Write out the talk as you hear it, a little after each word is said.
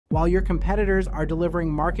While your competitors are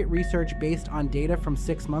delivering market research based on data from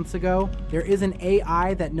 6 months ago, there is an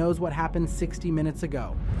AI that knows what happened 60 minutes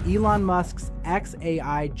ago. Elon Musk's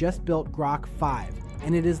xAI just built Grok 5,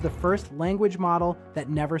 and it is the first language model that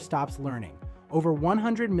never stops learning. Over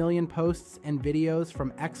 100 million posts and videos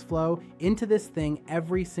from Xflow into this thing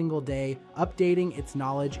every single day, updating its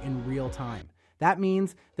knowledge in real time. That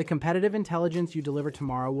means the competitive intelligence you deliver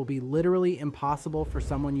tomorrow will be literally impossible for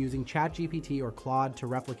someone using ChatGPT or Claude to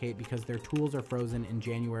replicate because their tools are frozen in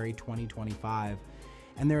January 2025.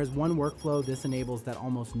 And there is one workflow this enables that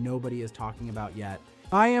almost nobody is talking about yet.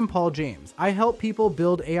 I am Paul James. I help people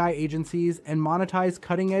build AI agencies and monetize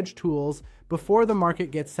cutting-edge tools before the market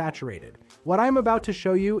gets saturated. What I'm about to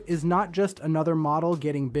show you is not just another model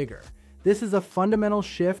getting bigger. This is a fundamental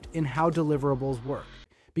shift in how deliverables work.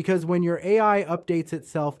 Because when your AI updates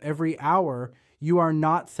itself every hour, you are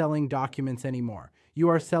not selling documents anymore. You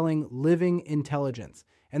are selling living intelligence.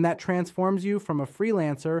 And that transforms you from a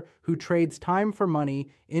freelancer who trades time for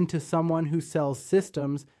money into someone who sells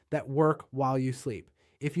systems that work while you sleep.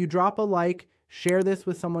 If you drop a like, share this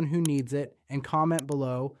with someone who needs it, and comment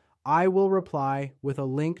below, I will reply with a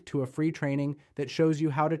link to a free training that shows you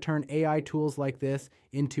how to turn AI tools like this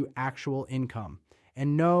into actual income.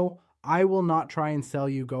 And no, I will not try and sell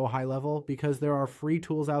you Go High Level because there are free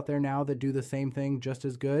tools out there now that do the same thing just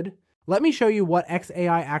as good. Let me show you what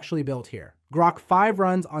xAI actually built here. Grok 5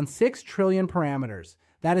 runs on 6 trillion parameters.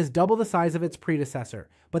 That is double the size of its predecessor.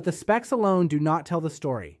 But the specs alone do not tell the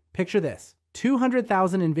story. Picture this.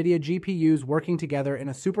 200,000 NVIDIA GPUs working together in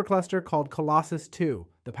a supercluster called Colossus 2.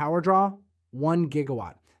 The power draw? 1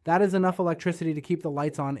 gigawatt. That is enough electricity to keep the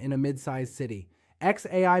lights on in a mid-sized city.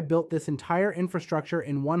 xAI built this entire infrastructure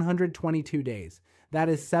in 122 days. That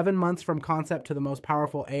is 7 months from concept to the most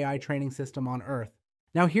powerful AI training system on Earth.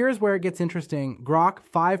 Now here's where it gets interesting. Grok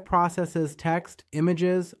 5 processes text,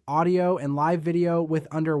 images, audio, and live video with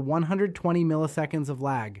under 120 milliseconds of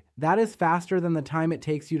lag. That is faster than the time it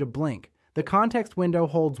takes you to blink. The context window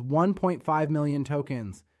holds 1.5 million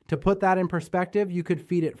tokens. To put that in perspective, you could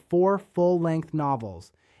feed it 4 full-length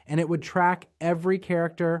novels, and it would track every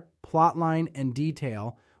character, plotline, and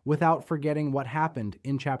detail without forgetting what happened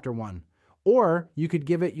in chapter 1. Or you could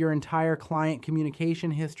give it your entire client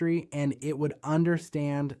communication history and it would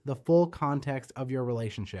understand the full context of your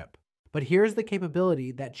relationship. But here's the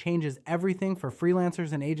capability that changes everything for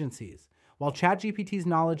freelancers and agencies. While ChatGPT's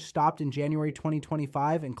knowledge stopped in January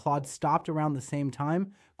 2025 and Claude stopped around the same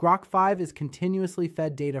time, Grok 5 is continuously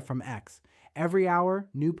fed data from X. Every hour,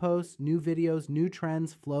 new posts, new videos, new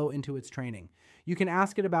trends flow into its training. You can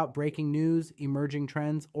ask it about breaking news, emerging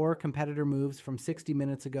trends, or competitor moves from 60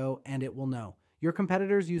 minutes ago, and it will know. Your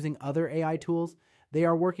competitors using other AI tools, they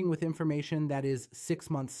are working with information that is 6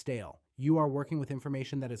 months stale. You are working with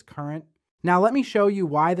information that is current. Now let me show you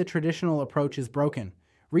why the traditional approach is broken.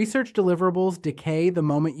 Research deliverables decay the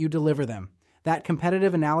moment you deliver them. That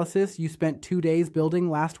competitive analysis you spent 2 days building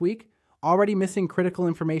last week, already missing critical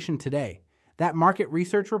information today. That market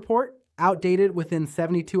research report, outdated within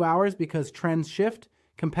 72 hours because trends shift,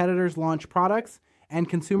 competitors launch products, and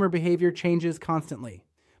consumer behavior changes constantly.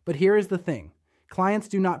 But here is the thing. Clients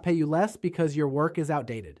do not pay you less because your work is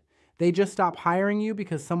outdated. They just stop hiring you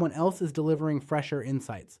because someone else is delivering fresher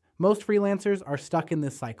insights. Most freelancers are stuck in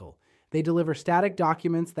this cycle. They deliver static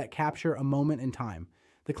documents that capture a moment in time.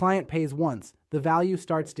 The client pays once, the value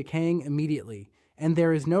starts decaying immediately, and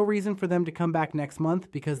there is no reason for them to come back next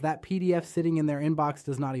month because that PDF sitting in their inbox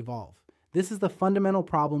does not evolve. This is the fundamental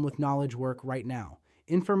problem with knowledge work right now.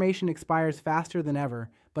 Information expires faster than ever,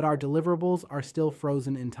 but our deliverables are still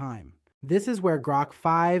frozen in time. This is where Grok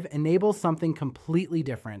 5 enables something completely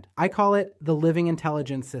different. I call it the living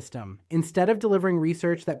intelligence system. Instead of delivering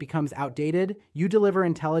research that becomes outdated, you deliver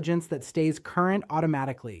intelligence that stays current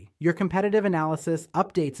automatically. Your competitive analysis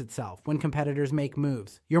updates itself when competitors make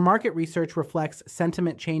moves. Your market research reflects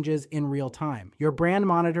sentiment changes in real time. Your brand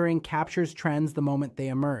monitoring captures trends the moment they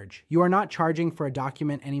emerge. You are not charging for a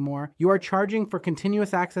document anymore. You are charging for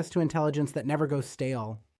continuous access to intelligence that never goes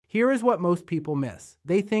stale. Here is what most people miss.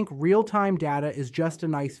 They think real-time data is just a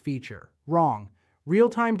nice feature. Wrong.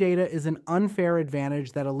 Real-time data is an unfair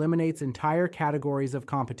advantage that eliminates entire categories of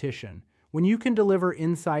competition. When you can deliver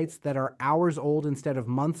insights that are hours old instead of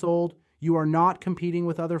months old, you are not competing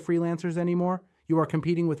with other freelancers anymore. You are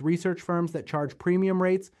competing with research firms that charge premium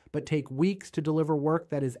rates but take weeks to deliver work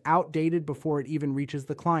that is outdated before it even reaches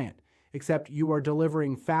the client. Except you are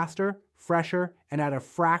delivering faster, fresher, and at a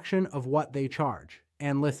fraction of what they charge.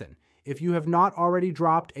 And listen, if you have not already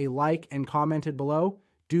dropped a like and commented below,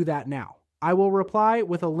 do that now. I will reply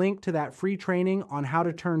with a link to that free training on how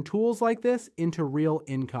to turn tools like this into real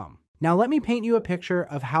income. Now let me paint you a picture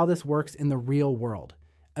of how this works in the real world.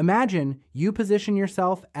 Imagine you position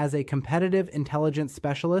yourself as a competitive intelligence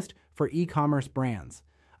specialist for e-commerce brands.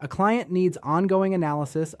 A client needs ongoing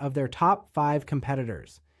analysis of their top 5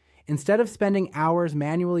 competitors. Instead of spending hours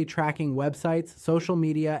manually tracking websites, social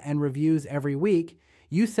media, and reviews every week,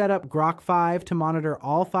 you set up Grok 5 to monitor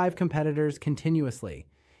all 5 competitors continuously.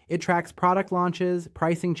 It tracks product launches,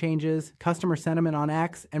 pricing changes, customer sentiment on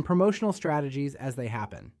X, and promotional strategies as they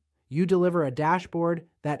happen. You deliver a dashboard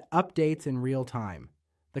that updates in real time.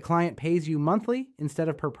 The client pays you monthly instead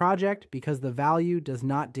of per project because the value does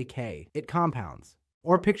not decay, it compounds.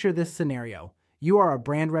 Or picture this scenario. You are a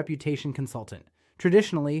brand reputation consultant.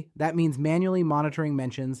 Traditionally, that means manually monitoring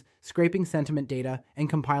mentions, scraping sentiment data, and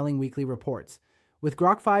compiling weekly reports. With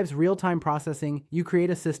Grok 5's real-time processing, you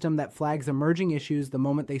create a system that flags emerging issues the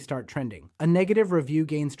moment they start trending. A negative review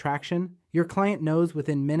gains traction. Your client knows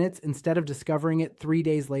within minutes instead of discovering it 3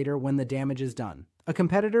 days later when the damage is done. A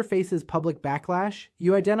competitor faces public backlash.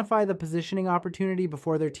 You identify the positioning opportunity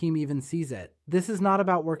before their team even sees it. This is not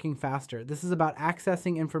about working faster. This is about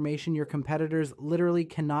accessing information your competitors literally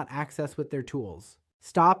cannot access with their tools.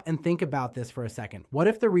 Stop and think about this for a second. What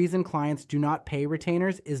if the reason clients do not pay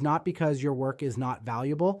retainers is not because your work is not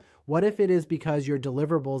valuable? What if it is because your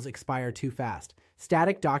deliverables expire too fast?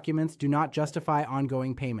 Static documents do not justify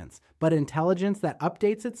ongoing payments, but intelligence that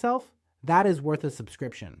updates itself? That is worth a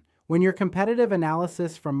subscription. When your competitive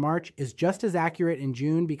analysis from March is just as accurate in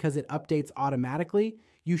June because it updates automatically,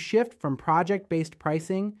 you shift from project-based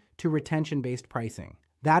pricing to retention-based pricing.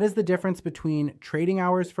 That is the difference between trading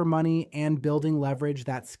hours for money and building leverage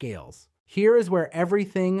that scales. Here is where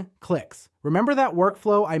everything clicks. Remember that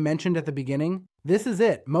workflow I mentioned at the beginning? This is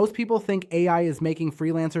it. Most people think AI is making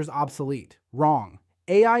freelancers obsolete. Wrong.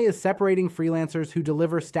 AI is separating freelancers who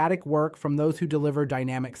deliver static work from those who deliver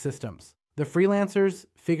dynamic systems. The freelancers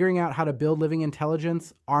figuring out how to build living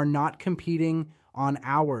intelligence are not competing on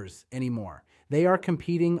hours anymore. They are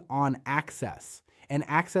competing on access. And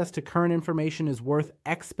access to current information is worth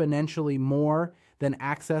exponentially more than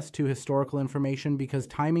access to historical information because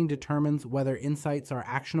timing determines whether insights are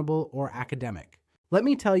actionable or academic. Let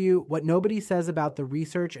me tell you what nobody says about the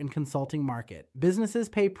research and consulting market. Businesses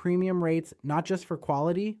pay premium rates not just for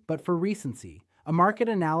quality, but for recency. A market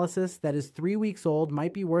analysis that is 3 weeks old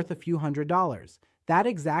might be worth a few $100s. That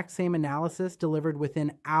exact same analysis delivered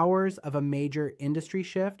within hours of a major industry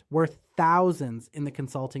shift worth thousands in the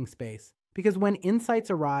consulting space. Because when insights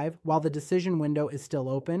arrive while the decision window is still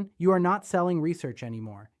open, you are not selling research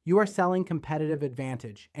anymore. You are selling competitive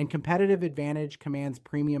advantage, and competitive advantage commands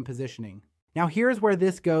premium positioning. Now here's where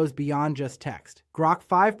this goes beyond just text. Grok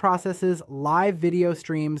 5 processes live video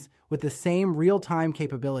streams with the same real-time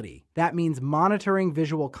capability. That means monitoring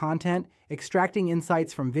visual content, extracting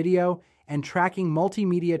insights from video, and tracking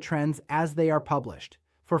multimedia trends as they are published.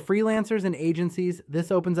 For freelancers and agencies, this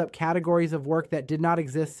opens up categories of work that did not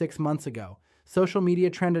exist 6 months ago. Social media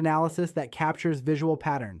trend analysis that captures visual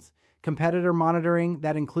patterns. Competitor monitoring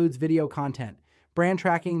that includes video content. Brand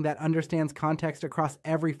tracking that understands context across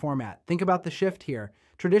every format. Think about the shift here.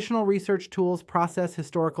 Traditional research tools process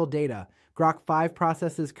historical data. Grok 5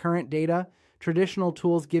 processes current data. Traditional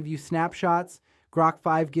tools give you snapshots. Grok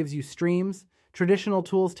 5 gives you streams. Traditional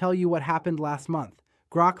tools tell you what happened last month.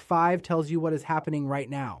 Grok 5 tells you what is happening right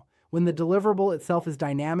now. When the deliverable itself is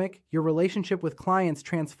dynamic, your relationship with clients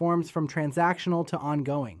transforms from transactional to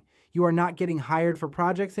ongoing. You are not getting hired for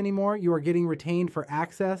projects anymore, you are getting retained for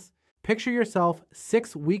access. Picture yourself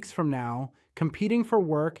 6 weeks from now competing for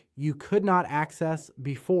work you could not access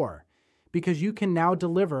before, because you can now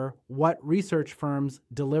deliver what research firms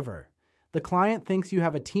deliver. The client thinks you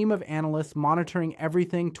have a team of analysts monitoring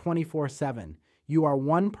everything 24/7. You are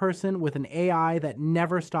one person with an AI that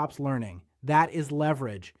never stops learning. That is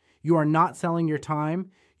leverage. You are not selling your time.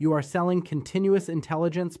 You are selling continuous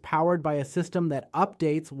intelligence powered by a system that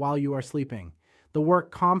updates while you are sleeping. The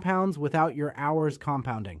work compounds without your hours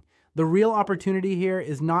compounding. The real opportunity here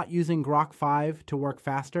is not using Grok 5 to work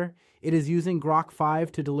faster. It is using Grok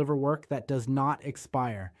 5 to deliver work that does not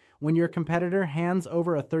expire. When your competitor hands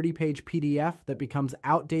over a 30-page PDF that becomes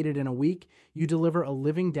outdated in a week, you deliver a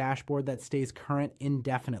living dashboard that stays current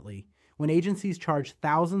indefinitely. When agencies charge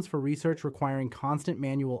thousands for research requiring constant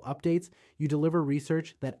manual updates, you deliver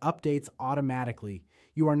research that updates automatically.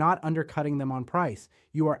 You are not undercutting them on price.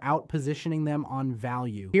 You are out-positioning them on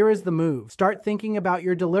value. Here is the move. Start thinking about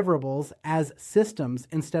your deliverables as systems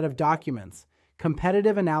instead of documents.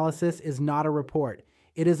 Competitive analysis is not a report.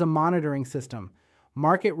 It is a monitoring system.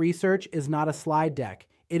 Market research is not a slide deck.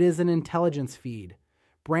 It is an intelligence feed.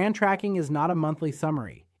 Brand tracking is not a monthly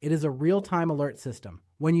summary. It is a real-time alert system.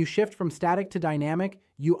 When you shift from static to dynamic,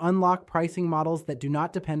 you unlock pricing models that do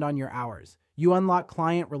not depend on your hours. You unlock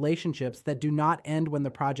client relationships that do not end when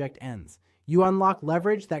the project ends. You unlock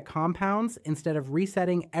leverage that compounds instead of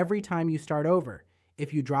resetting every time you start over.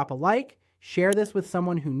 If you drop a like, share this with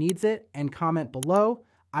someone who needs it, and comment below,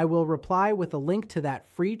 I will reply with a link to that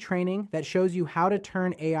free training that shows you how to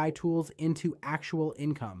turn AI tools into actual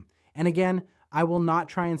income. And again, I will not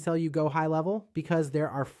try and sell you Go High Level because there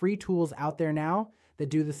are free tools out there now that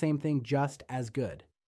do the same thing just as good.